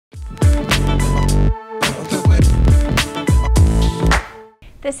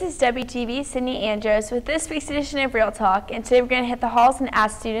This is WTV Sydney Andros with this week's edition of Real Talk, and today we're going to hit the halls and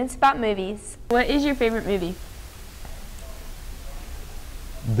ask students about movies. What is your favorite movie?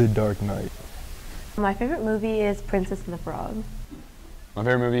 The Dark Knight. My favorite movie is Princess and the Frog. My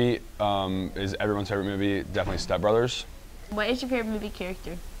favorite movie is everyone's favorite movie, definitely Step Brothers. What is your favorite movie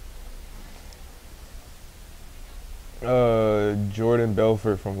character? Jordan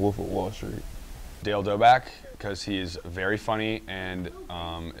Belfort from Wolf of Wall Street. Dale Doback, because he's very funny and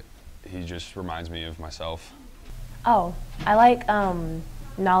he just reminds me of myself. Oh, I like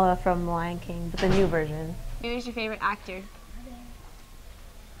Nala from Lion King, but the new version. Who is your favorite actor?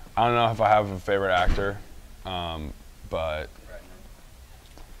 I don't know if I have a favorite actor, but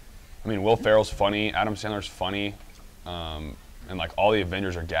I mean, Will Ferrell's funny, Adam Sandler's funny, and like all the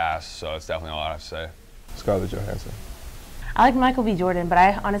Avengers are gas, so it's definitely all I have to say. Scarlett Johansson. I like Michael B. Jordan, but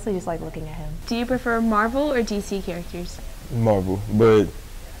I honestly just like looking at him. Do you prefer Marvel or DC characters? Marvel, but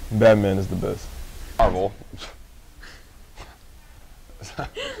Batman is the best. Marvel.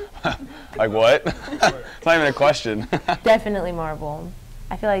 Like what? It's not even a question. Definitely Marvel.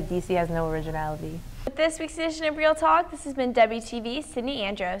 I feel like DC has no originality. With this week's edition of Real Talk, this has been WTV Sydney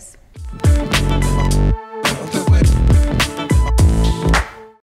Andros.